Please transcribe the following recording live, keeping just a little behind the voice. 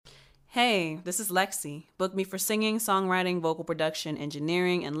Hey, this is Lexi. Book me for singing, songwriting, vocal production,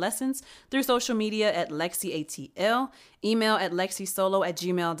 engineering, and lessons through social media at LexiATL, email at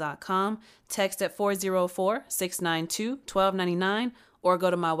lexisolo@gmail.com, text at 404-692-1299, or go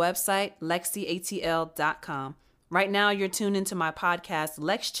to my website, lexiatl.com. Right now, you're tuned into my podcast,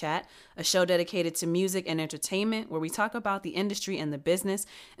 Lex Chat, a show dedicated to music and entertainment where we talk about the industry and the business,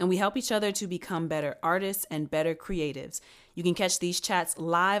 and we help each other to become better artists and better creatives. You can catch these chats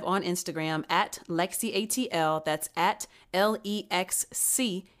live on Instagram at LexiATL, that's at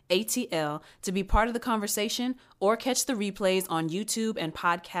LEXCATL, to be part of the conversation, or catch the replays on YouTube and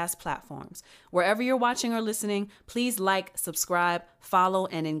podcast platforms. Wherever you're watching or listening, please like, subscribe, follow,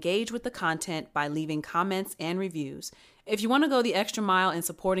 and engage with the content by leaving comments and reviews. If you want to go the extra mile in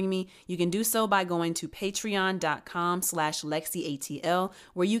supporting me, you can do so by going to patreon.com/LexiATL,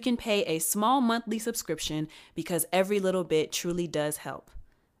 where you can pay a small monthly subscription because every little bit truly does help.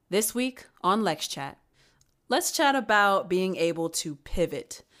 This week on Lex Chat, let's chat about being able to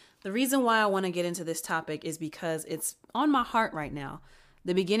pivot. The reason why I want to get into this topic is because it's on my heart right now.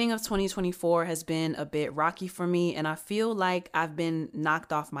 The beginning of 2024 has been a bit rocky for me, and I feel like I've been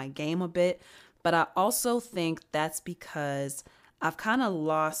knocked off my game a bit. But I also think that's because I've kind of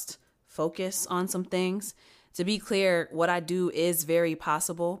lost focus on some things. To be clear, what I do is very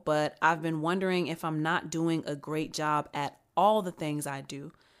possible, but I've been wondering if I'm not doing a great job at all the things I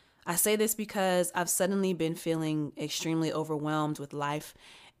do. I say this because I've suddenly been feeling extremely overwhelmed with life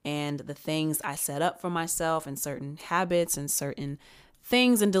and the things I set up for myself, and certain habits and certain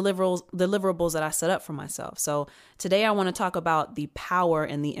things and deliverables that I set up for myself. So today I want to talk about the power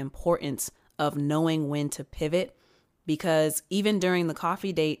and the importance of knowing when to pivot, because even during the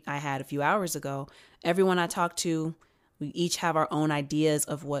coffee date I had a few hours ago, everyone I talked to, we each have our own ideas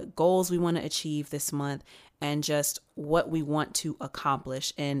of what goals we want to achieve this month and just what we want to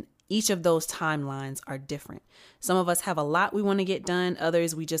accomplish. And each of those timelines are different. Some of us have a lot we want to get done.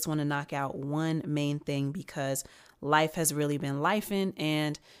 Others, we just want to knock out one main thing because life has really been lifing.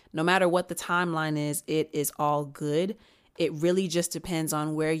 And no matter what the timeline is, it is all good. It really just depends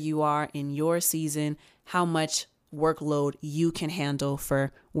on where you are in your season, how much workload you can handle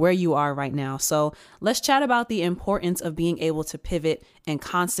for where you are right now. So let's chat about the importance of being able to pivot and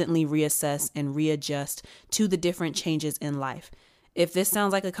constantly reassess and readjust to the different changes in life. If this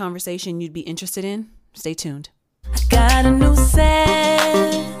sounds like a conversation you'd be interested in, stay tuned. I got a new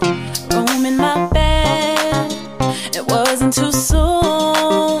set, room in my bed. It wasn't too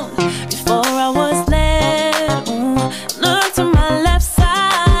soon before I was led. Look to my left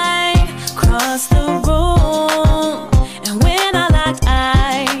side, cross the room, and when I locked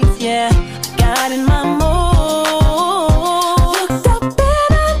eyes, yeah, I got in my mood. Looked up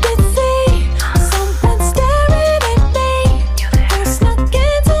and I could see someone staring at me. Who snuck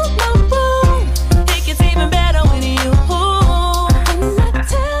into my room? It gets even better when I'm not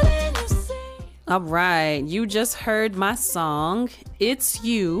telling you, see. All right, you just heard my song, It's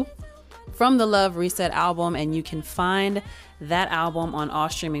You, from the Love Reset album, and you can find that album on all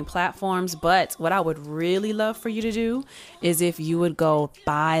streaming platforms. But what I would really love for you to do is if you would go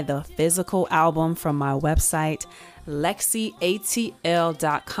buy the physical album from my website,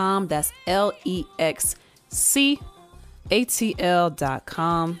 lexiatl.com. That's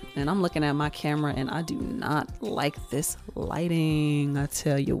LEXCATL.com. And I'm looking at my camera and I do not like this lighting. I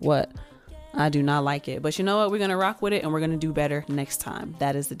tell you what. I do not like it, but you know what? We're going to rock with it and we're going to do better next time.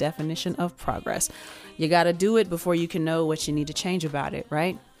 That is the definition of progress. You got to do it before you can know what you need to change about it,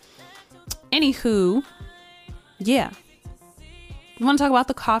 right? Anywho, yeah. I want to talk about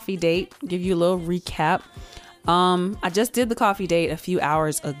the coffee date, give you a little recap. I just did the coffee date a few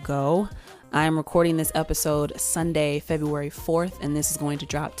hours ago. I am recording this episode Sunday, February 4th, and this is going to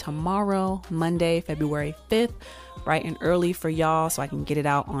drop tomorrow, Monday, February 5th. Bright and early for y'all so I can get it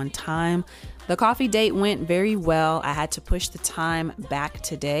out on time. The coffee date went very well. I had to push the time back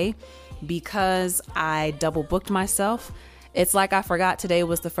today because I double booked myself. It's like I forgot today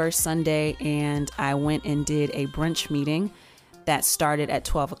was the first Sunday and I went and did a brunch meeting that started at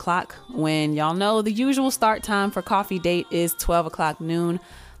 12 o'clock when y'all know the usual start time for coffee date is 12 o'clock noon.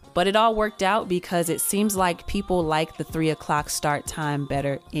 But it all worked out because it seems like people like the 3 o'clock start time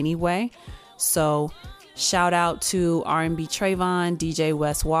better anyway. So shout out to R&B Trayvon, DJ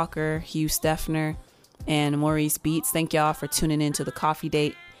Wes Walker, Hugh Steffner, and Maurice Beats. Thank y'all for tuning in to the coffee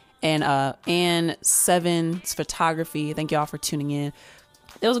date. And Seven's photography. Thank y'all for tuning in.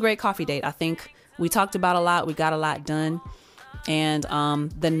 It was a great coffee date. I think we talked about a lot. We got a lot done. And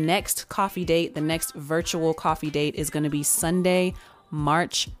the next coffee date, the next virtual coffee date is going to be Sunday,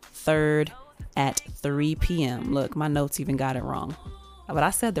 March 3rd at 3 p.m. Look, my notes even got it wrong. but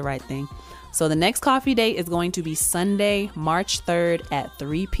I said the right thing. So the next coffee date is going to be Sunday, March 3rd at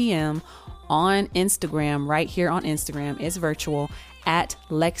 3 p.m. on Instagram, right here on Instagram. It's virtual at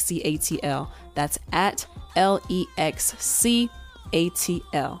LexiATL. That's at LEXCATL.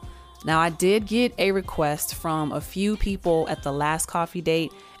 Now, I did get a request from a few people at the last coffee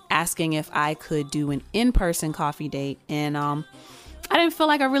date asking if I could do an in-person coffee date. And I didn't feel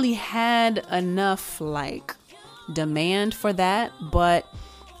like I really had enough demand for that. But,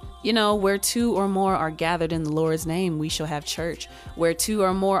 where two or more are gathered in the Lord's name, we shall have church. Where two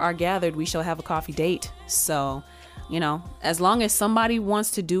or more are gathered, we shall have a coffee date. So, as long as somebody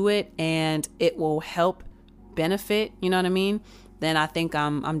wants to do it and it will help benefit, you know what I mean? Then I think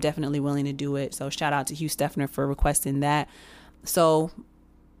I'm definitely willing to do it. So shout out to Hugh Steffner for requesting that. So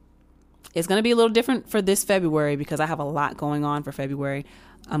it's going to be a little different for this February because I have a lot going on for February.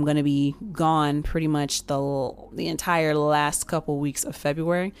 I'm going to be gone pretty much the entire last couple weeks of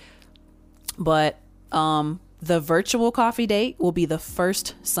February. But the virtual coffee date will be the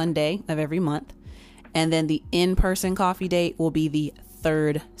first Sunday of every month. And then the in-person coffee date will be the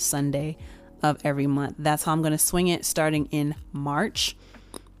third Sunday of every month. That's how I'm going to swing it starting in March.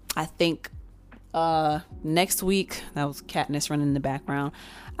 I think next week, that was Katniss running in the background.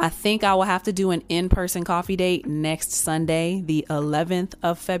 I think I will have to do an in-person coffee date next Sunday, the 11th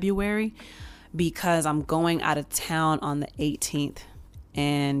of February, because I'm going out of town on the 18th.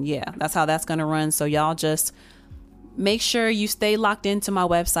 And yeah, that's how that's going to run. So y'all just make sure you stay locked into my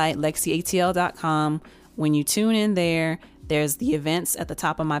website, LexiATL.com. When you tune in there, there's the events at the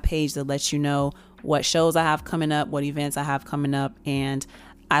top of my page that lets you know what shows I have coming up, what events I have coming up, and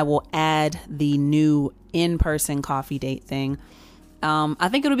I will add the new in-person coffee date thing. I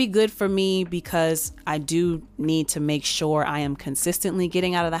think it'll be good for me because I do need to make sure I am consistently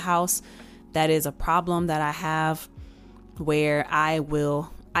getting out of the house. That is a problem that I have where I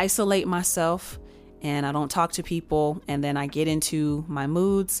will isolate myself and I don't talk to people, and then I get into my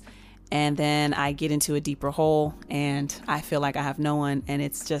moods. And then I get into a deeper hole and I feel like I have no one, and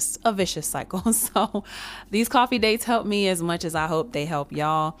it's just a vicious cycle. So these coffee dates help me as much as I hope they help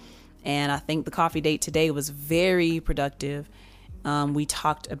y'all. And I think the coffee date today was very productive. We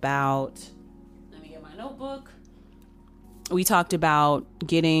talked about, let me get my notebook. We talked about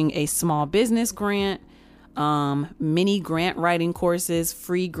getting a small business grant, mini grant writing courses,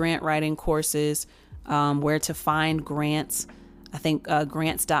 free grant writing courses, where to find grants. I think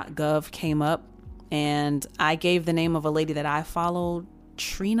grants.gov came up, and I gave the name of a lady that I follow,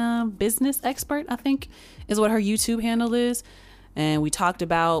 Trina Business Expert, I think is what her YouTube handle is. And we talked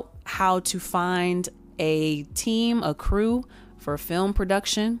about how to find a team, a crew for film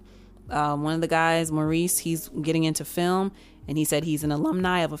production. One of the guys, Maurice, he's getting into film, and he said he's an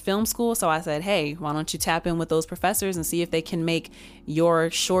alumni of a film school. So I said, hey, why don't you tap in with those professors and see if they can make your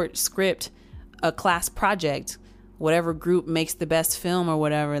short script a class project. Whatever group makes the best film or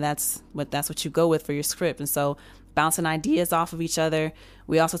whatever, that's what you go with for your script. And so bouncing ideas off of each other.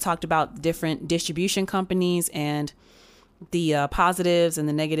 We also talked about different distribution companies and the positives and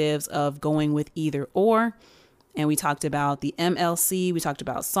the negatives of going with either or. And we talked about the MLC. We talked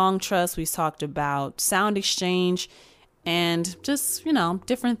about Song Trust. We talked about Sound Exchange and just,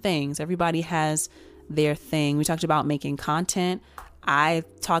 different things. Everybody has their thing. We talked about making content. I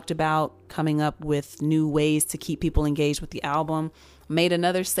talked about coming up with new ways to keep people engaged with the album. Made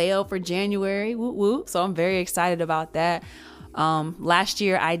another sale for January. Woo woo. So I'm very excited about that. Last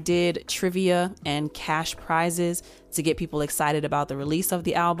year I did trivia and cash prizes to get people excited about the release of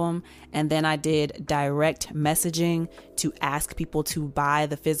the album. And then I did direct messaging to ask people to buy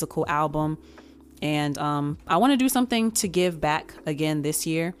the physical album. And I want to do something to give back again this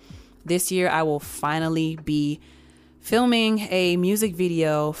year. This year I will finally be filming a music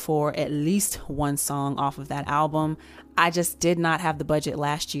video for at least one song off of that album. I just did not have the budget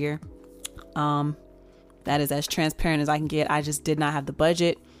last year. That is as transparent as I can get. I just did not have the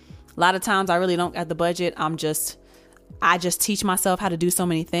budget. A lot of times I really don't have the budget. I just teach myself how to do so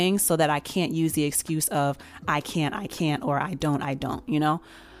many things so that I can't use the excuse of I can't, or I don't,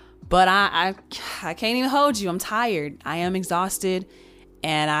 But I can't even hold you. I'm tired. I am exhausted,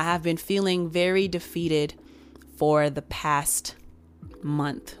 and I have been feeling very defeated for the past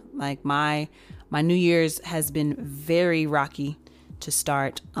month. Like my New Year's has been very rocky to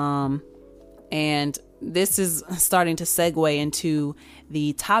start. And this is starting to segue into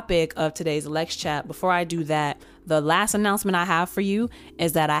the topic of today's Lex Chat. Before I do that, the last announcement I have for you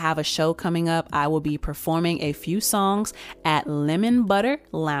is that I have a show coming up. I will be performing a few songs at Lemon Butter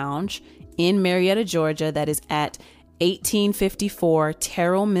Lounge in Marietta, Georgia. That is at 1854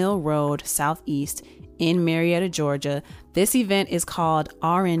 Terrell Mill Road, Southeast in Marietta, Georgia. This event is called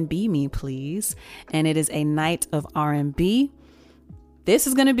R&B Me Please, and it is a night of R&B. This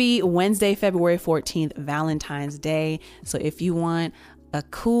is going to be Wednesday, February 14th, Valentine's Day. So if you want a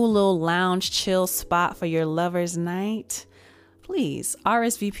cool little lounge chill spot for your lover's night, please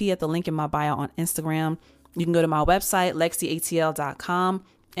RSVP at the link in my bio on Instagram. You can go to my website, lexiatl.com,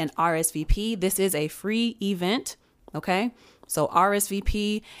 and RSVP. This is a free event. Okay. So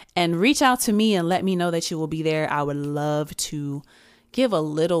RSVP and reach out to me and let me know that you will be there. I would love to give a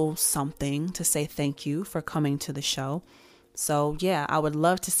little something to say thank you for coming to the show. So yeah, I would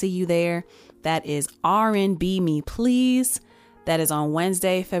love to see you there. That is R&B Me Please. That is on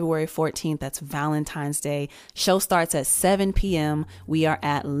Wednesday, February 14th. That's Valentine's Day. Show starts at 7 p.m. We are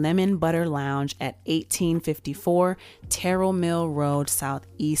at Lemon Butter Lounge at 1854 Terrell Mill Road,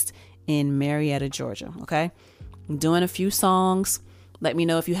 Southeast in Marietta, Georgia. Okay. I'm doing a few songs. Let me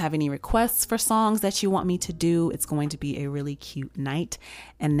know if you have any requests for songs that you want me to do. It's going to be a really cute night.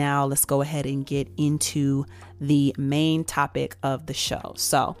 And now let's go ahead and get into the main topic of the show.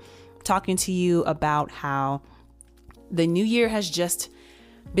 So, talking to you about how the new year has just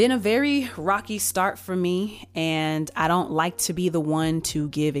been a very rocky start for me, and I don't like to be the one to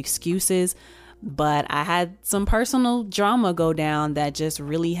give excuses, but I had some personal drama go down that just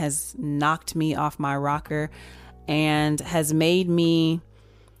really has knocked me off my rocker and has made me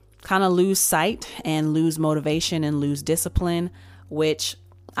kind of lose sight and lose motivation and lose discipline, which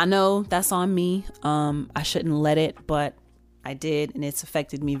I know that's on me. I shouldn't let it, but I did, and it's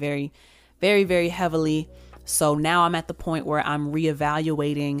affected me very, very, very heavily. So now I'm at the point where I'm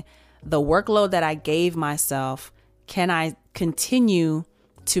reevaluating the workload that I gave myself. Can I continue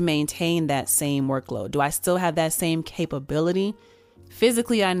to maintain that same workload? Do I still have that same capability?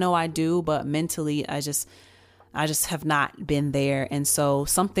 Physically, I know I do, but mentally, I just have not been there. And so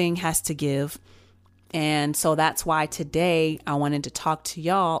something has to give. And so that's why today I wanted to talk to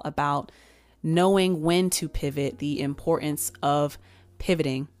y'all about knowing when to pivot, the importance of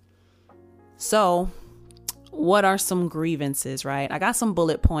pivoting. So what are some grievances, right? I got some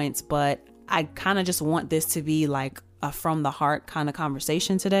bullet points, but I kind of just want this to be like a from the heart kind of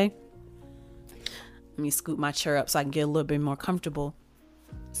conversation today. Let me scoot my chair up so I can get a little bit more comfortable.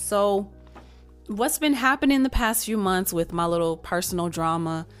 So what's been happening the past few months with my little personal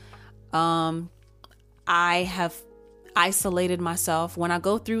drama? I have isolated myself. When I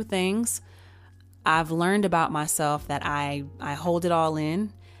go through things, I've learned about myself that I hold it all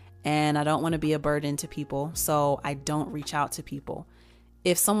in. And I don't want to be a burden to people, so I don't reach out to people.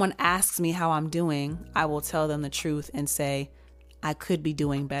 If someone asks me how I'm doing, I will tell them the truth and say, I could be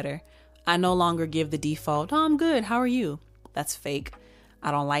doing better. I no longer give the default, oh, I'm good, how are you? That's fake. I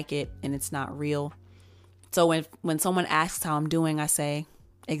don't like it, and it's not real. So when someone asks how I'm doing, I say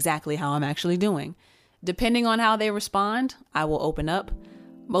exactly how I'm actually doing. Depending on how they respond, I will open up.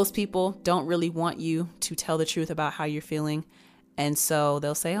 Most people don't really want you to tell the truth about how you're feeling. And so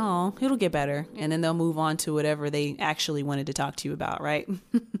they'll say, oh, it'll get better. And then they'll move on to whatever they actually wanted to talk to you about, right?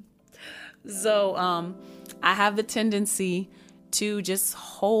 So I have the tendency to just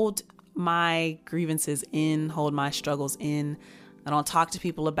hold my grievances in, hold my struggles in. I don't talk to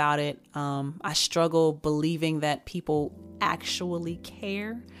people about it. I struggle believing that people actually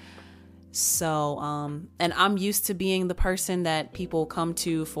care. So, and I'm used to being the person that people come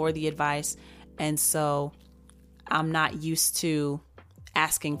to for the advice. And so I'm not used to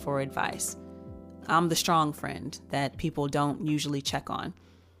asking for advice. I'm the strong friend that people don't usually check on.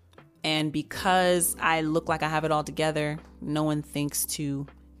 And because I look like I have it all together, no one thinks to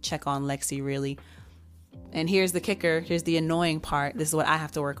check on Lexi really. And here's the kicker. Here's the annoying part. This is what I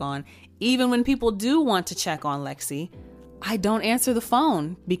have to work on. Even when people do want to check on Lexi, I don't answer the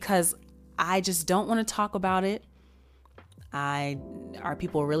phone because I just don't want to talk about it. Are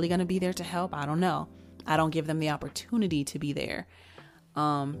people really going to be there to help? I don't know. I don't give them the opportunity to be there.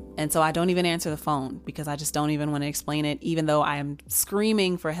 And so I don't even answer the phone because I just don't even want to explain it, even though I am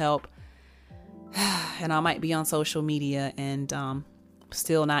screaming for help. And I might be on social media and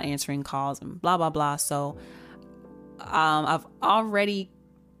still not answering calls and blah, blah, blah. So I've already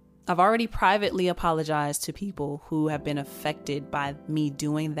privately apologized to people who have been affected by me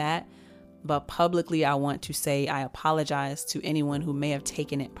doing that. But publicly, I want to say I apologize to anyone who may have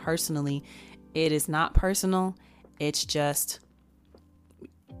taken it personally. It is not personal. It's just,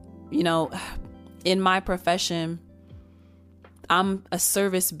 in my profession, I'm a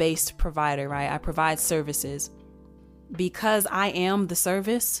service-based provider, right? I provide services. Because I am the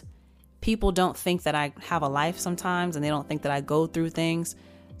service, people don't think that I have a life sometimes, and they don't think that I go through things.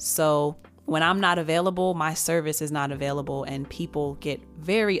 So when I'm not available, my service is not available, and people get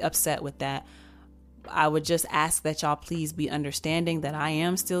very upset with that. I would just ask that y'all please be understanding that I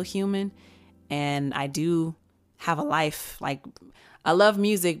am still human and I do have a life. Like, I love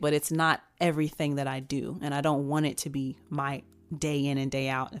music, but it's not everything that I do. And I don't want it to be my day in and day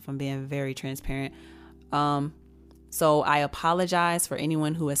out, if I'm being very transparent. So I apologize for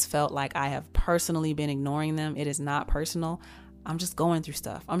anyone who has felt like I have personally been ignoring them. It is not personal. I'm just going through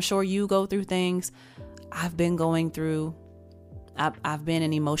stuff. I'm sure you go through things. I've been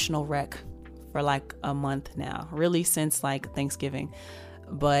an emotional wreck for like a month now, really since like Thanksgiving,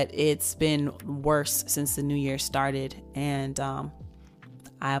 but it's been worse since the new year started. And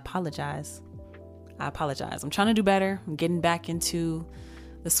I apologize. I'm trying to do better. I'm getting back into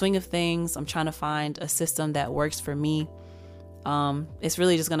the swing of things. I'm trying to find a system that works for me. It's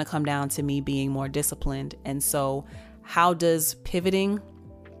really just going to come down to me being more disciplined. And so how does pivoting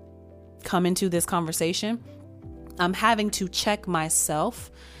come into this conversation? I'm having to check myself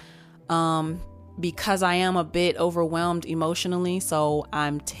because I am a bit overwhelmed emotionally. So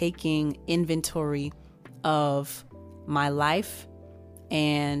I'm taking inventory of my life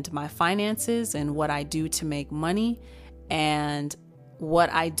and my finances and what I do to make money and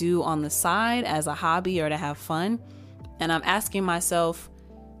what I do on the side as a hobby or to have fun. And I'm asking myself,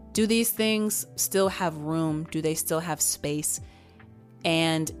 do these things still have room? Do they still have space?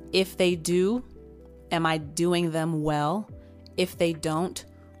 And if they do, am I doing them well? If they don't,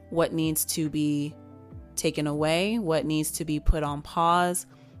 what needs to be taken away? What needs to be put on pause?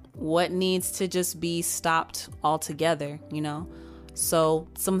 What needs to just be stopped altogether, you know? So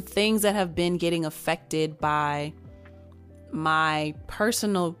some things that have been getting affected by my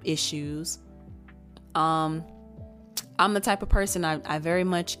personal issues. I'm the type of person, I very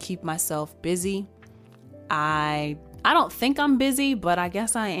much keep myself busy. I don't think I'm busy, but I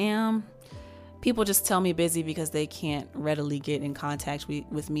guess I am. People just tell me busy because they can't readily get in contact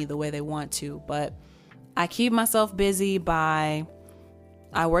with me the way they want to. But I keep myself busy by,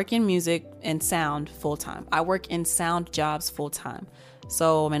 I work in music and sound full time. I work in sound jobs full time.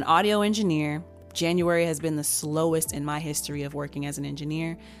 So I'm an audio engineer. January has been the slowest in my history of working as an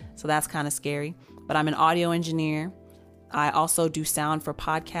engineer. So that's kind of scary. But I'm an audio engineer. I also do sound for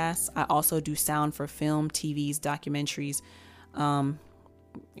podcasts. I also do sound for film, TVs, documentaries,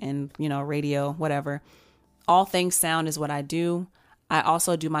 and, radio, whatever. All things sound is what I do. I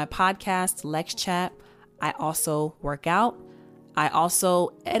also do my podcast, Lex Chat. I also work out. I also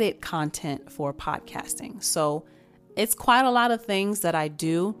edit content for podcasting. So it's quite a lot of things that I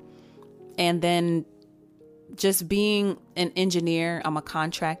do. And then just being an engineer, I'm a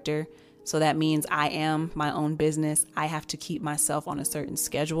contractor. So that means I am my own business. I have to keep myself on a certain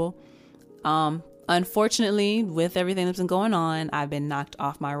schedule. Unfortunately, with everything that's been going on, I've been knocked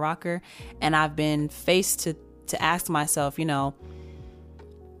off my rocker and I've been faced to ask myself,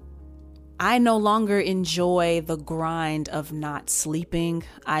 I no longer enjoy the grind of not sleeping.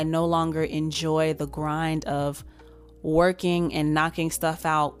 I no longer enjoy the grind of working and knocking stuff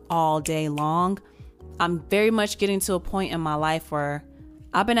out all day long. I'm very much getting to a point in my life where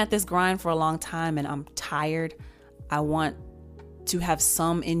I've been at this grind for a long time and I'm tired. I want to have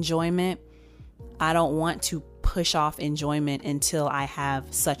some enjoyment. I don't want to push off enjoyment until I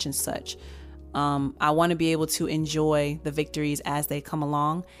have such and such. I want to be able to enjoy the victories as they come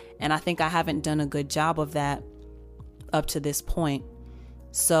along. And I think I haven't done a good job of that up to this point.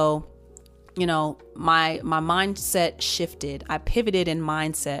 So, my mindset shifted. I pivoted in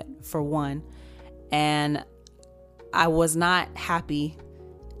mindset for one, and I was not happy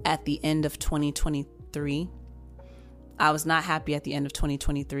at the end of 2023. I was not happy at the end of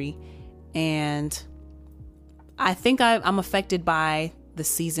 2023. And I think I'm affected by the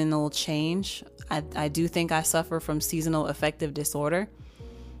seasonal change. I do think I suffer from seasonal affective disorder.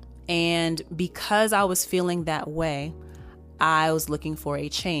 And because I was feeling that way, I was looking for a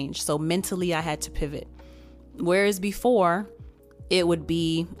change. So mentally, I had to pivot. Whereas before, it would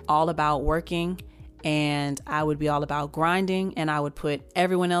be all about working and I would be all about grinding, and I would put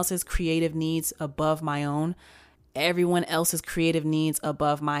everyone else's creative needs above my own, everyone else's creative needs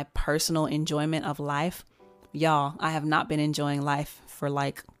above my personal enjoyment of life. Y'all, I have not been enjoying life for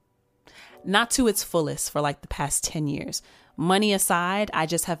not to its fullest for the past 10 years. Money aside, I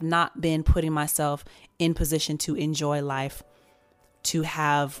just have not been putting myself in position to enjoy life, to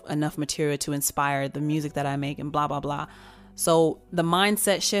have enough material to inspire the music that I make and blah, blah, blah. So the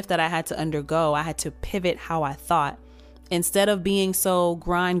mindset shift that I had to undergo, I had to pivot how I thought. Instead of being so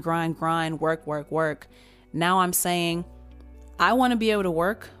grind, work, now I'm saying I want to be able to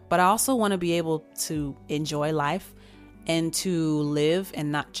work, but I also want to be able to enjoy life and to live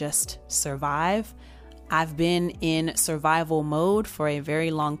and not just survive. I've been in survival mode for a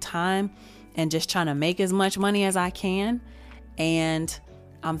very long time. and just trying to make as much money as I can. And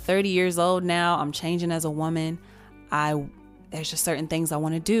I'm 30 years old now. I'm changing as a woman. There's just certain things I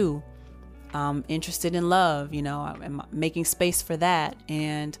want to do. I'm interested in love, I'm making space for that.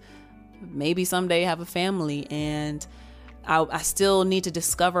 And maybe someday have a family. And I still need to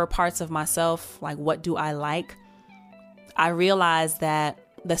discover parts of myself. Like, what do I like? I realized that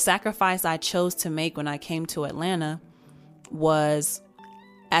the sacrifice I chose to make when I came to Atlanta was,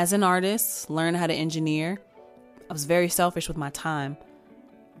 as an artist, learn how to engineer. I was very selfish with my time.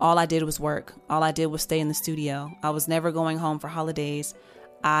 All I did was work. All I did was stay in the studio. I was never going home for holidays.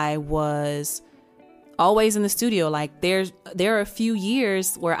 I was always in the studio. Like, there are a few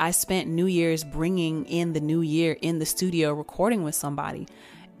years where I spent New Year's bringing in the new year in the studio, recording with somebody.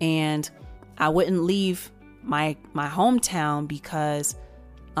 And I wouldn't leave my hometown because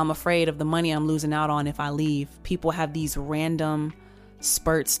I'm afraid of the money I'm losing out on if I leave. People have these random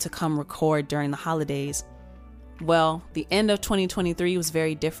spurts to come record during the holidays. Well, the end of 2023 was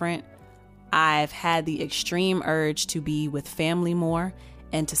very different. I've had the extreme urge to be with family more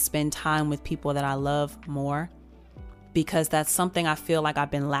and to spend time with people that I love more, because that's something I feel like I've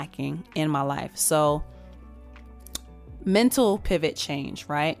been lacking in my life. So, mental pivot change,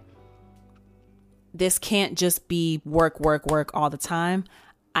 right? This can't just be work all the time.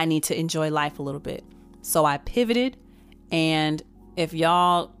 I need to enjoy life a little bit. So I pivoted, and if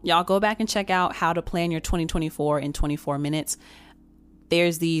y'all go back and check out How to Plan Your 2024 in 24 Minutes,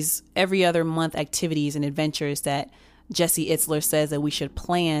 there's these every other month activities and adventures that Jesse Itzler says that we should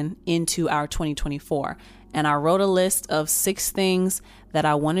plan into our 2024. And I wrote a list of 6 things that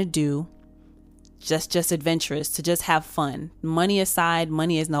I want to do, just adventurous, to just have fun. Money aside,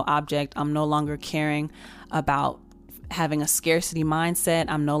 money is no object. I'm no longer caring about having a scarcity mindset.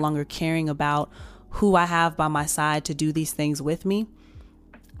 I'm no longer caring about who I have by my side to do these things with me.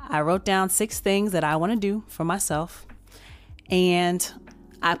 I wrote down 6 things that I want to do for myself, and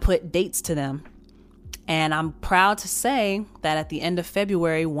I put dates to them. And I'm proud to say that at the end of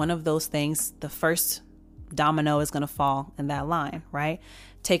February, one of those things, the first domino is going to fall in that line, right?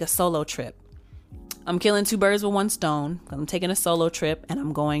 Take a solo trip. I'm killing 2 birds with 1 stone. I'm taking a solo trip, and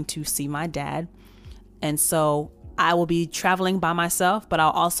I'm going to see my dad. And so I will be traveling by myself, but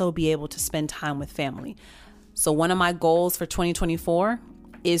I'll also be able to spend time with family. So one of my goals for 2024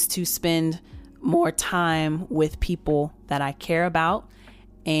 is to spend more time with people that I care about,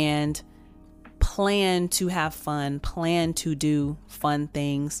 and plan to have fun, plan to do fun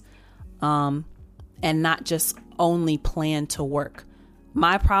things, and not just only plan to work.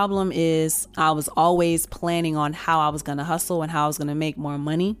 My problem is I was always planning on how I was going to hustle and how I was going to make more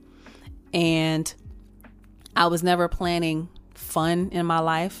money. And I was never planning fun in my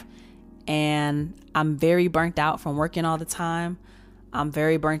life. And I'm very burnt out from working all the time. I'm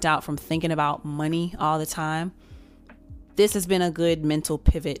very burnt out from thinking about money all the time. This has been a good mental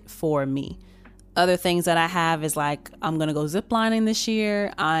pivot for me. Other things that I have is like, I'm going to go ziplining this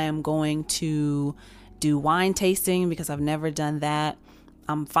year. I am going to do wine tasting because I've never done that.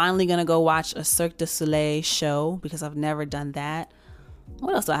 I'm finally going to go watch a Cirque du Soleil show because I've never done that.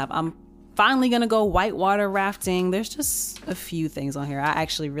 What else do I have? I'm finally going to go whitewater rafting. There's just a few things on here. I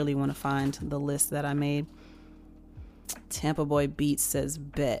actually really want to find the list that I made. Tampa Boy Beats says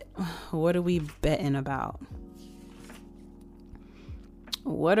bet. What are we betting about?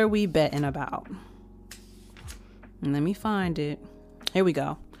 What are we betting about? Let me find it. Here we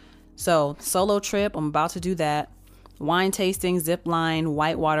go. So, solo trip, I'm about to do that. Wine tasting, zip line,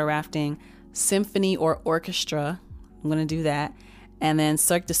 whitewater rafting, symphony or orchestra. I'm going to do that. And then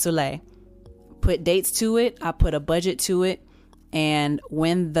Cirque du Soleil. Put dates to it. I put a budget to it. And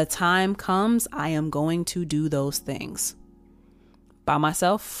when the time comes, I am going to do those things. By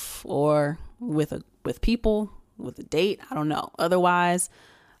myself or with people, with a date. I don't know. Otherwise,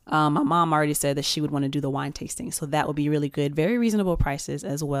 my mom already said that she would want to do the wine tasting. So that would be really good. Very reasonable prices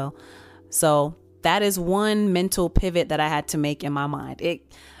as well. So that is one mental pivot that I had to make in my mind.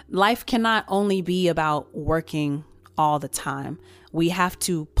 Life cannot only be about working all the time. We have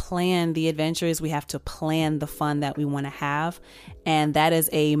to plan the adventures. We have to plan the fun that we want to have. And that is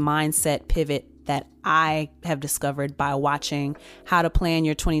a mindset pivot that I have discovered by watching How to Plan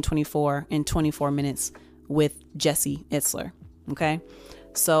Your 2024 in 24 Minutes with Jesse Itzler. Okay.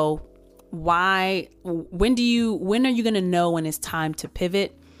 So when are you going to know when it's time to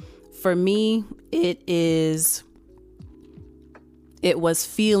pivot? For me, it was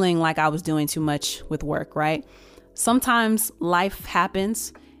feeling like I was doing too much with work, right? Sometimes life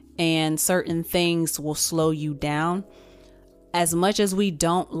happens and certain things will slow you down. As much as we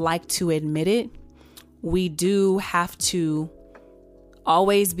don't like to admit it, we do have to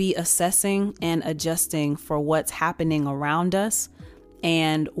always be assessing and adjusting for what's happening around us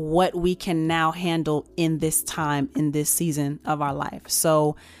and what we can now handle in this time, in this season of our life.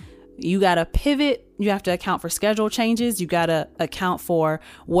 So you got to pivot. You have to account for schedule changes. You got to account for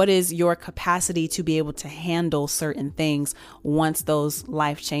what is your capacity to be able to handle certain things once those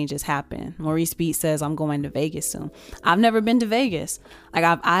life changes happen. Maurice Beat says, I'm going to Vegas soon. I've never been to Vegas. Like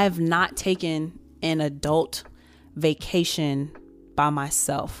I've not taken an adult vacation by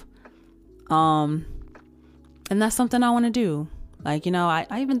myself. And that's something I want to do. Like, you know, I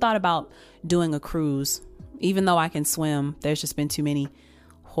even thought about doing a cruise. Even though I can swim, there's just been too many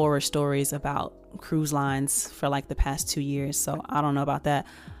horror stories about cruise lines for like the past 2 years. So I don't know about that,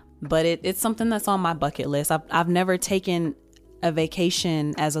 but it's something that's on my bucket list. I've never taken a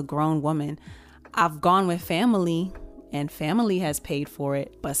vacation as a grown woman. I've gone with family and family has paid for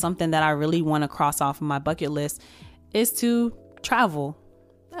it. But something that I really want to cross off of my bucket list is to travel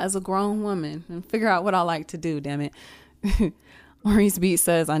as a grown woman and figure out what I like to do. Damn it. Maurice Beat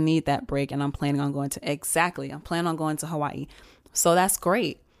says, I need that break and I'm planning on going to Hawaii. So that's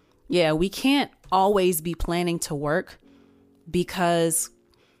great. Yeah, we can't always be planning to work because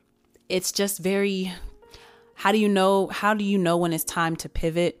it's just very, how do you know when it's time to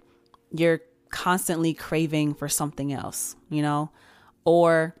pivot? You're constantly craving for something else, you know,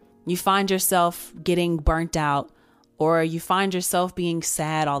 or you find yourself getting burnt out, or you find yourself being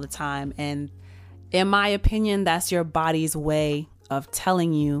sad all the time. And in my opinion, that's your body's way of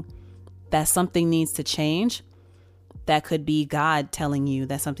telling you that something needs to change. That could be God telling you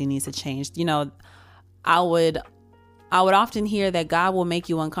that something needs to change. You know, I would often hear that God will make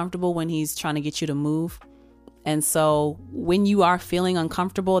you uncomfortable when he's trying to get you to move. And so when you are feeling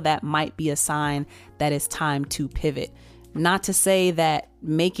uncomfortable, that might be a sign that it's time to pivot. Not to say that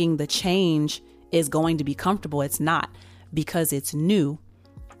making the change is going to be comfortable. It's not, because it's new,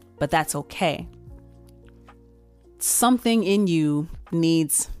 but that's okay. Something in you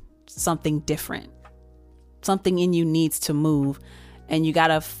needs something different. Something in you needs to move, and you got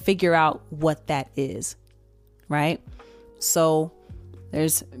to figure out what that is, right? So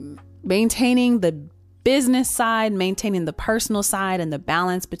there's maintaining the business side, maintaining the personal side, and the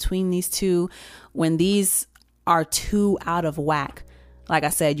balance between these two. When these are too out of whack, like I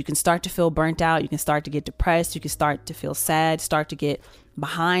said, you can start to feel burnt out. You can start to get depressed. You can start to feel sad, start to get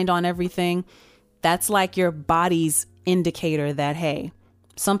behind on everything. That's like your body's indicator that, hey,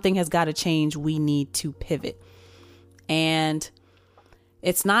 something has got to change. We need to pivot. And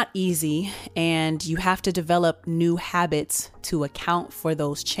it's not easy. And you have to develop new habits to account for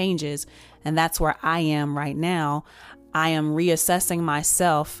those changes. And that's where I am right now. I am reassessing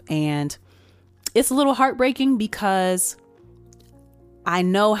myself. And it's a little heartbreaking because I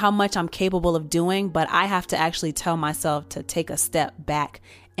know how much I'm capable of doing, but I have to actually tell myself to take a step back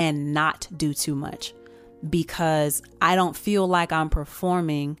and not do too much, because I don't feel like I'm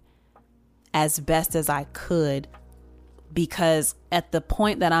performing as best as I could, because at the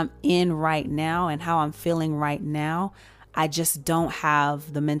point that I'm in right now and how I'm feeling right now, I just don't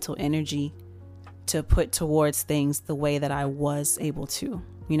have the mental energy to put towards things the way that I was able to,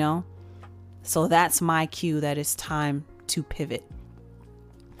 you know? So that's my cue that it's time to pivot.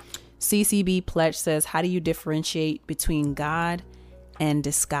 CCB Pledge says, how do you differentiate between God and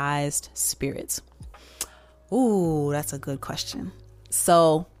disguised spirits? Ooh, that's a good question.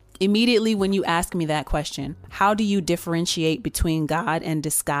 So immediately when you ask me that question, how do you differentiate between God and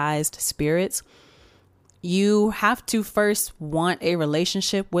disguised spirits? You have to first want a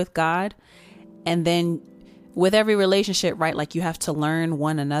relationship with God. And then with every relationship, right, like you have to learn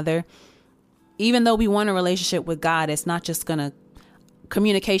one another. Even though we want a relationship with God, it's not just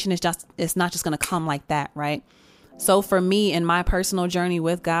communication it's not just going to come like that, right? So for me, in my personal journey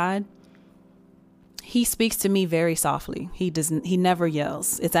with God, he speaks to me very softly. He never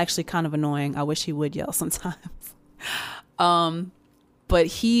yells. It's actually kind of annoying. I wish he would yell sometimes. But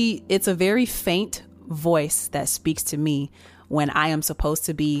it's a very faint voice that speaks to me when I am supposed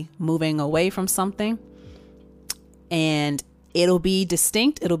to be moving away from something. And it'll be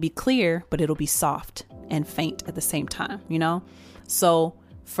distinct, it'll be clear, but it'll be soft and faint at the same time, you know? So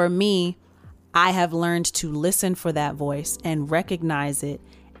for me, I have learned to listen for that voice and recognize it.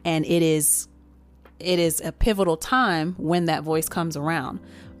 And it is a pivotal time when that voice comes around,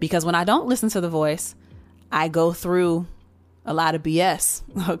 because when I don't listen to the voice, I go through a lot of BS.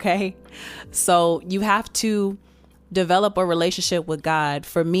 Okay. So you have to develop a relationship with God.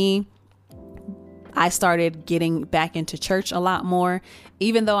 For me, I started getting back into church a lot more,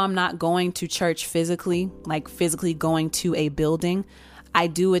 even though I'm not going to church physically, like physically going to a building. I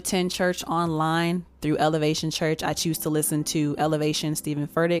do attend church online through Elevation Church. I choose to listen to Elevation, Stephen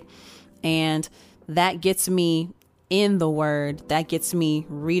Furtick, and that gets me in the word. That gets me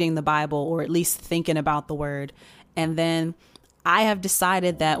reading the Bible, or at least thinking about the word. And then I have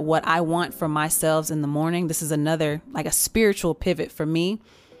decided that what I want for myself in the morning, this is another, like a spiritual pivot for me,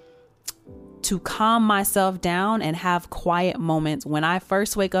 to calm myself down and have quiet moments. When I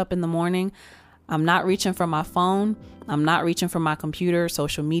first wake up in the morning, I'm not reaching for my phone. I'm not reaching for my computer,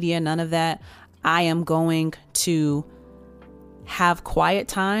 social media, none of that. I am going to have quiet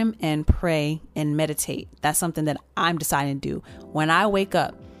time and pray and meditate. That's something that I'm deciding to do when I wake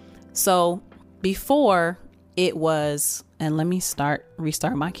up. So before it was, and let me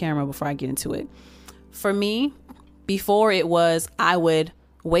restart my camera before I get into it. For me, before it was, I would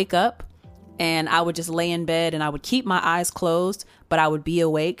wake up and I would just lay in bed and I would keep my eyes closed, but I would be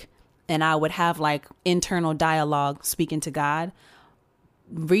awake and I would have like internal dialogue speaking to God.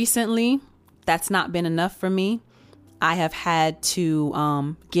 Recently, that's not been enough for me. I have had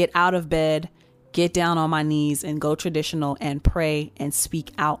to get out of bed, get down on my knees and go traditional and pray and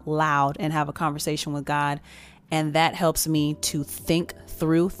speak out loud and have a conversation with God. And that helps me to think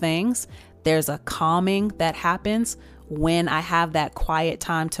through things. There's a calming that happens when I have that quiet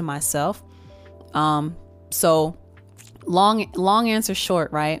time to myself. So long answer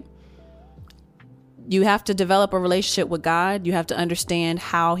short, right? You have to develop a relationship with God. You have to understand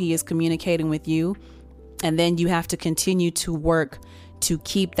how he is communicating with you. And then you have to continue to work to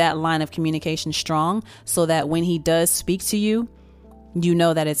keep that line of communication strong so that when he does speak to you, you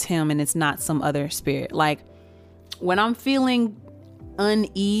know that it's him and it's not some other spirit. Like when I'm feeling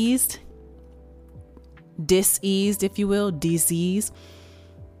uneased, diseased, if you will, disease,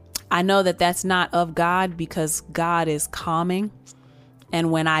 I know that that's not of God because God is calming.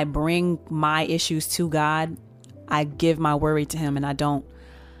 And when I bring my issues to God, I give my worry to him and I don't,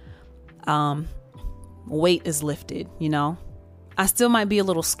 weight is lifted, you know. I still might be a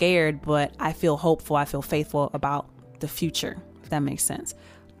little scared, but I feel hopeful. I feel faithful about the future, if that makes sense.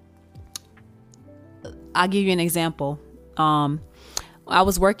 I'll give you an example. I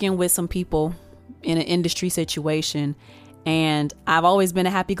was working with some people in an industry situation, and I've always been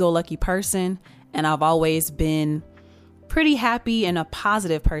a happy-go-lucky person, and I've always been pretty happy and a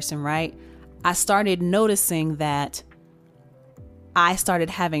positive person, right? I started noticing that I started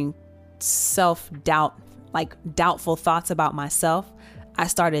having self-doubt, like doubtful thoughts about myself. I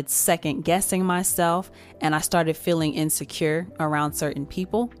started second guessing myself and I started feeling insecure around certain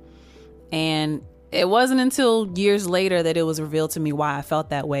people. And it wasn't until years later that it was revealed to me why I felt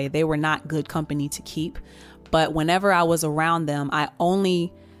that way. They were not good company to keep. But whenever I was around them, I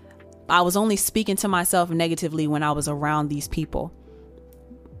was only speaking to myself negatively when I was around these people.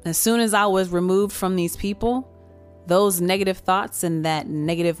 As soon as I was removed from these people, those negative thoughts and that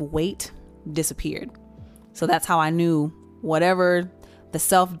negative weight disappeared. So that's how I knew whatever the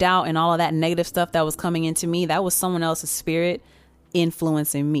self-doubt and all of that negative stuff that was coming into me, that was someone else's spirit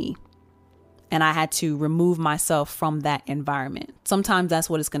influencing me. And I had to remove myself from that environment. Sometimes that's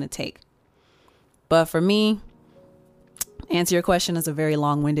what it's going to take. But for me, answer your question is a very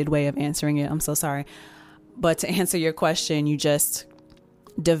long-winded way of answering it. I'm so sorry. But to answer your question, you just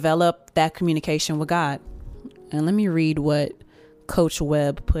develop that communication with God. And let me read what Coach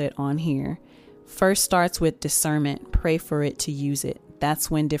Webb put on here. First starts with discernment. Pray for it to use it.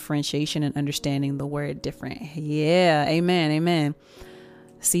 That's when differentiation and understanding the word different. Yeah. Amen. Amen.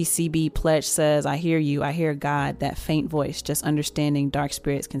 CCB Pledge says, I hear you. I hear God. That faint voice. Just understanding dark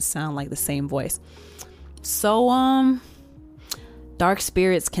spirits can sound like the same voice. So, dark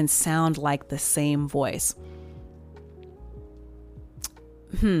spirits can sound like the same voice.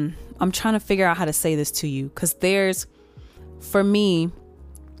 I'm trying to figure out how to say this to you, because for me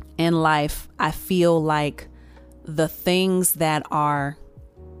in life, I feel like the things that are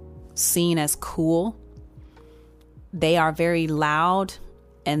seen as cool, they are very loud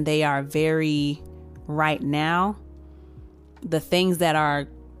and they are very right now. The things that are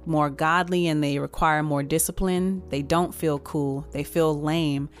more godly and they require more discipline, they don't feel cool. They feel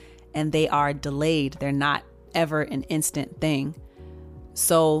lame and they are delayed. They're not ever an instant thing.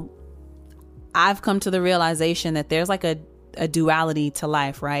 So I've come to the realization that there's like a duality to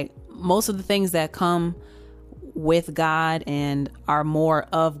life, right? Most of the things that come with God and are more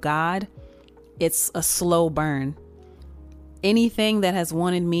of God, it's a slow burn. Anything that has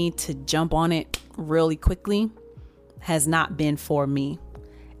wanted me to jump on it really quickly has not been for me.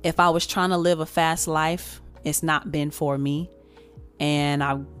 If I was trying to live a fast life, it's not been for me. And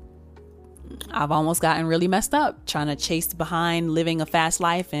I've almost gotten really messed up trying to chase behind living a fast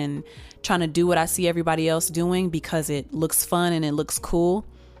life and trying to do what I see everybody else doing because it looks fun and it looks cool.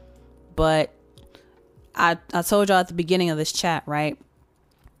 But I told y'all at the beginning of this chat, right,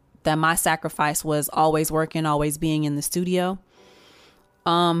 that my sacrifice was always working, always being in the studio.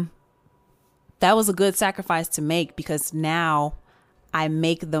 That was a good sacrifice to make because now I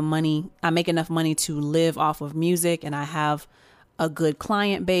make enough money to live off of music, and I have a good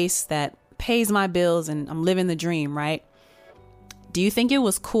client base that pays my bills, and I'm living the dream, right? Do you think it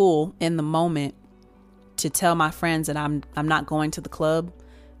was cool in the moment to tell my friends that I'm not going to the club?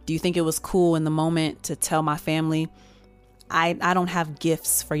 Do you think it was cool in the moment to tell my family, I don't have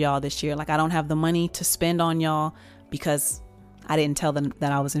gifts for y'all this year? Like, I don't have the money to spend on y'all because I didn't tell them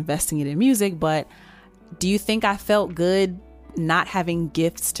that I was investing it in music. But do you think I felt good not having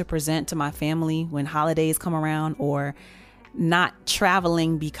gifts to present to my family when holidays come around, or not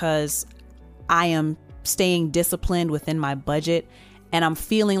traveling because I am staying disciplined within my budget and I'm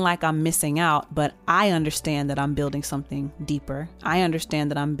feeling like I'm missing out? But I understand that I'm building something deeper. I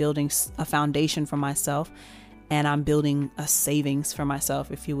understand that I'm building a foundation for myself, and I'm building a savings for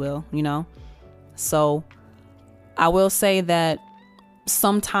myself, if you will, you know? So I will say that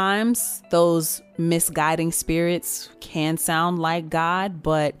sometimes those misguiding spirits can sound like God,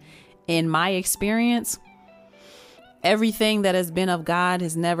 but in my experience, everything that has been of God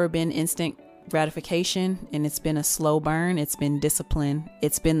has never been instant gratification, and it's been a slow burn. It's been discipline.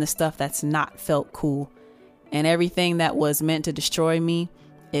 It's been the stuff that's not felt cool. And everything that was meant to destroy me,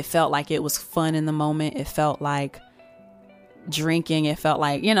 it felt like it was fun in the moment. It felt like drinking. It felt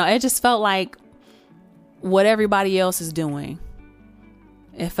like, it just felt like what everybody else is doing.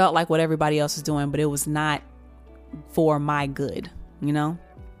 It felt like what everybody else is doing, but it was not for my good,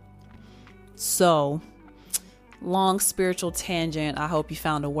 So, long spiritual tangent. I hope you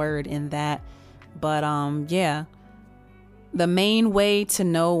found a word in that. But yeah, the main way to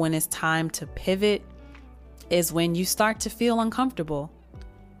know when it's time to pivot is when you start to feel uncomfortable.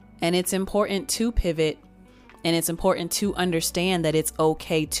 And it's important to pivot, and it's important to understand that it's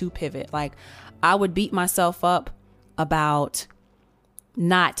okay to pivot. Like, I would beat myself up about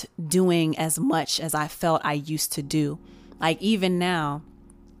not doing as much as I felt I used to do. Like, even now,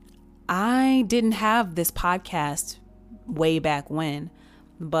 I didn't have this podcast way back when,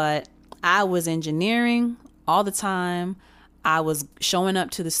 but I was engineering all the time. I was showing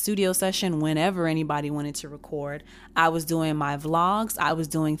up to the studio session whenever anybody wanted to record. I was doing my vlogs. I was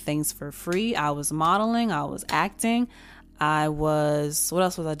doing things for free. I was modeling. I was acting. What else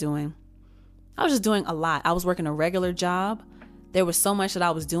was I doing? I was just doing a lot. I was working a regular job. There was so much that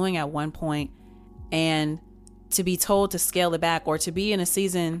I was doing at one point, and to be told to scale it back, or to be in a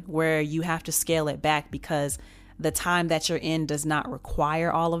season where you have to scale it back because the time that you're in does not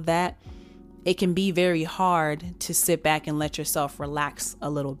require all of that, it can be very hard to sit back and let yourself relax a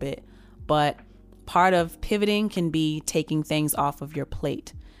little bit. But part of pivoting can be taking things off of your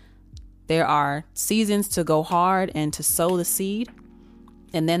plate. There are seasons to go hard and to sow the seed.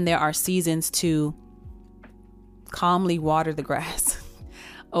 And then there are seasons to calmly water the grass.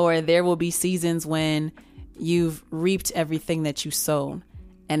 Or there will be seasons when you've reaped everything that you sowed.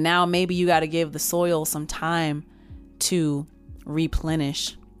 And now maybe you got to give the soil some time to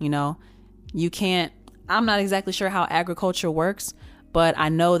replenish, You can't, I'm not exactly sure how agriculture works, but I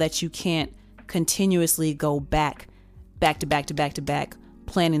know that you can't continuously go back to back,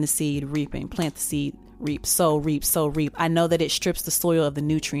 planting the seed, reaping, plant the seed, reap, sow, reap, sow, reap. I know that it strips the soil of the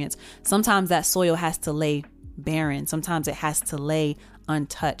nutrients. Sometimes that soil has to lay barren. Sometimes it has to lay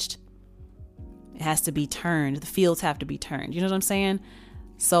untouched. It has to be turned. The fields have to be turned. You know what I'm saying?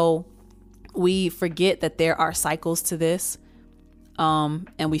 So we forget that there are cycles to this. And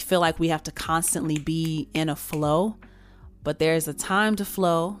we feel like we have to constantly be in a flow, but there's a time to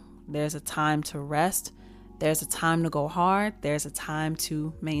flow. There's a time to rest. There's a time to go hard. There's a time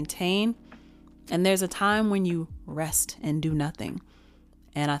to maintain. And there's a time when you rest and do nothing.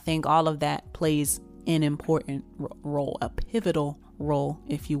 And I think all of that plays an important role, a pivotal role,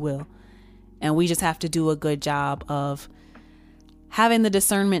 if you will. And we just have to do a good job of having the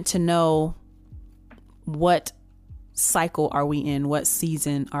discernment to know what cycle are we in? What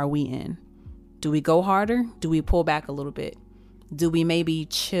season are we in? Do we go harder? Do we pull back a little bit? Do we maybe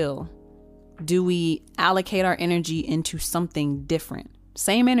chill? Do we allocate our energy into something different?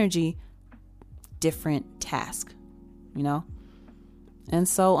 Same energy, different task, And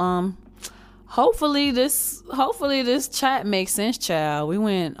so, hopefully this chat makes sense, child. We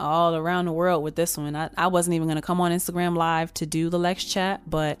went all around the world with this one. I wasn't even going to come on Instagram Live to do the Lex chat,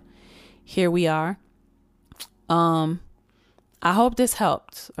 but here we are. I hope this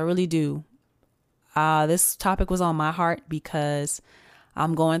helped. I really do. This topic was on my heart because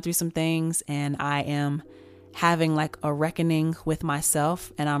I'm going through some things and I am having like a reckoning with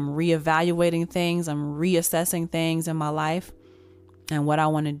myself, and I'm reevaluating things. I'm reassessing things in my life and what I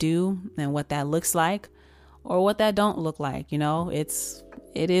want to do and what that looks like or what that don't look like. You know, it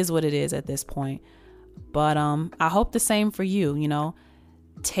is what it is at this point. But I hope the same for you. You know,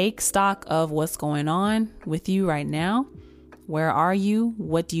 take stock of what's going on with you right now. Where are you?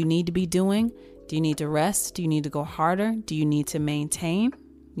 What do you need to be doing? Do you need to rest? Do you need to go harder? Do you need to maintain?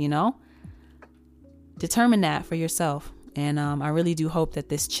 You know, determine that for yourself. And I really do hope that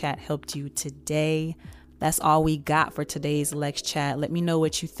this chat helped you today. That's all we got for today's Lex Chat. Let me know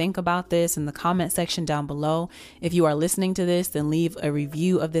what you think about this in the comment section down below. If you are listening to this, then leave a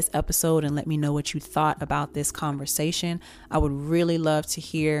review of this episode and let me know what you thought about this conversation. I would really love to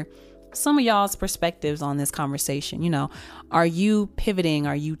hear some of y'all's perspectives on this conversation. You know, are you pivoting?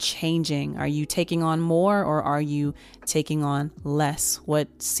 Are you changing? Are you taking on more or are you taking on less?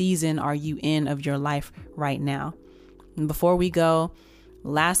 What season are you in of your life right now? And before we go,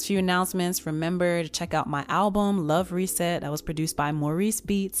 last few announcements. Remember to check out my album, Love Reset. That was produced by Maurice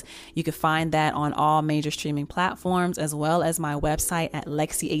Beats. You can find that on all major streaming platforms, as well as my website at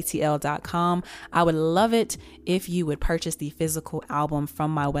lexiatl.com. I would love it if you would purchase the physical album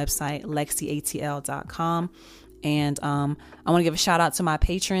from my website, lexiatl.com. And I want to give a shout out to my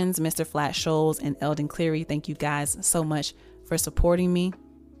patrons, Mr. Flat Shoals and Eldon Cleary. Thank you guys so much for supporting me.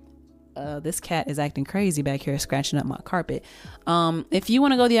 This cat is acting crazy back here, scratching up my carpet. If you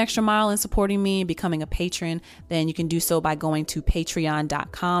want to go the extra mile in supporting me, becoming a patron, then you can do so by going to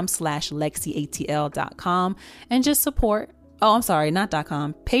patreon.com/lexiatl.com and just support. Oh, I'm sorry, not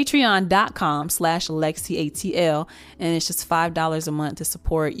 .com. Patreon.com/lexiatl. And it's just $5 a month to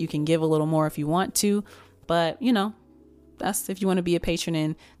support. You can give a little more if you want to, but you know, that's if you want to be a patron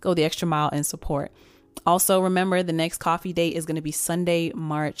and go the extra mile and support. Also, remember the next coffee date is going to be Sunday,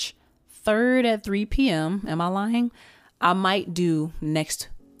 March 3rd at 3 p.m. Am I lying? I might do next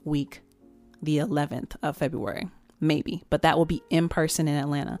week, the 11th of February, maybe, but that will be in person in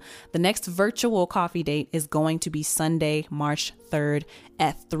Atlanta. The next virtual coffee date is going to be Sunday, March 3rd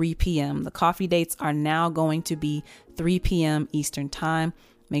at 3 p.m. The coffee dates are now going to be 3 p.m. Eastern time.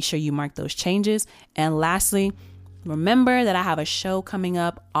 Make sure you mark those changes. And lastly, remember that I have a show coming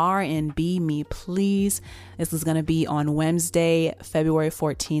up, R&B Me Please. This is going to be on Wednesday, February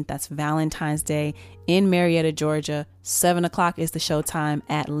 14th. That's Valentine's Day in Marietta, Georgia. 7 o'clock is the show time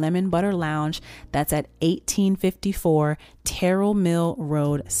at Lemon Butter Lounge. That's at 1854 Terrell Mill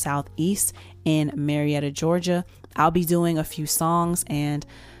Road Southeast in Marietta, Georgia. I'll be doing a few songs and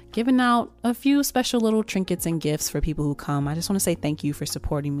giving out a few special little trinkets and gifts for people who come. I just want to say thank you for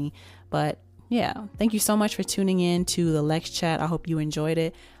supporting me. But yeah, thank you so much for tuning in to the Lex Chat. I hope you enjoyed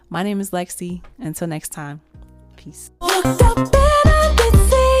it. My name is Lexi. Until next time, peace.